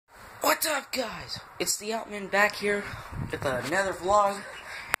What's up, guys? It's the Outman back here with another vlog,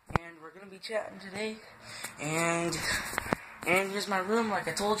 and we're gonna be chatting today. And here's my room. Like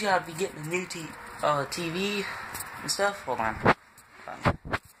I told you, I'd be getting a new TV and stuff. Hold on.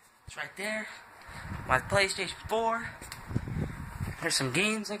 It's right there. My PlayStation 4. Here's some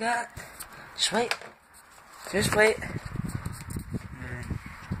games I got. Just wait. Just wait.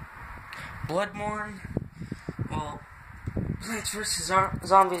 Bloodborne. Well, Plants vs.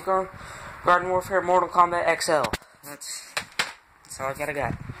 Zombies Garden Warfare Mortal Kombat XL. That's all I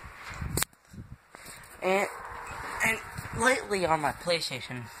got. And lately on my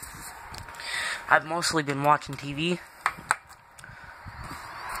PlayStation, I've mostly been watching TV.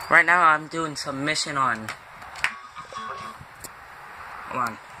 Right now I'm doing some mission on... Hold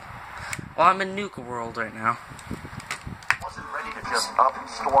on. Well, I'm in Nuka World right now. Wasn't ready to just up and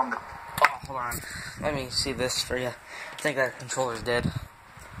storm the... Oh, hold on. Let me see this for you. I think that controller's dead.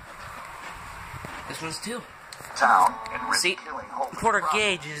 This one's too. Town and risk See, killing whole Porter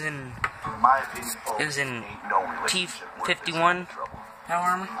Gage is in my opinion, folks, is in ain't no relationship worth T-51 this trouble. power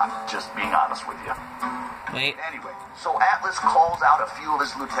armor. I'm just being honest with you. Wait, Anyway, so Atlas calls out a few of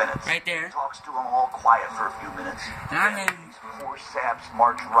his lieutenants. right there. Talks to them all quiet for a few minutes. And I'm in. These poor saps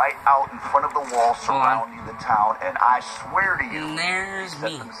march right out in front of the wall surrounding the town, and I swear to you, And there's they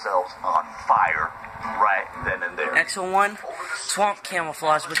set me. themselves on fire right then and there. XL1 swamp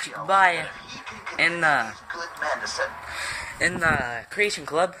camouflage, which you can buy in the Creation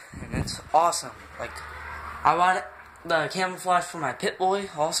Club, and it's awesome. Like, I bought the camouflage for my Pip-Boy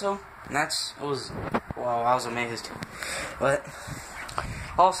also, and I was amazed. But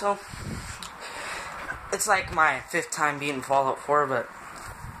also, it's like my 5th time beating Fallout 4, but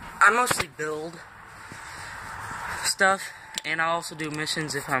I mostly build stuff, and I also do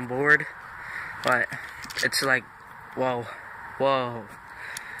missions if I'm bored. But it's like, whoa.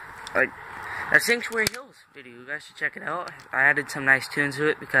 Like, that Sanctuary Hills video, you guys should check it out. I added some nice tunes to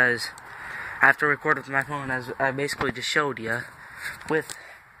it because I have to record with my phone, as I basically just showed you with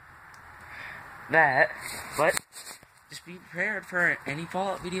that. But just be prepared for any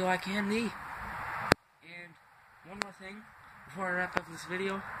Fallout video I can be. And one more thing before I wrap up this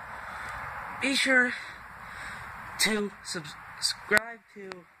video, be sure to subscribe to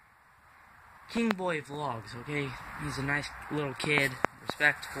King Boy Vlogs, okay? He's a nice little kid,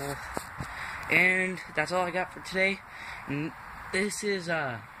 respectful. And that's all I got for today. And this is,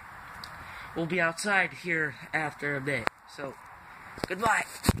 we'll be outside here after a bit. So, goodbye.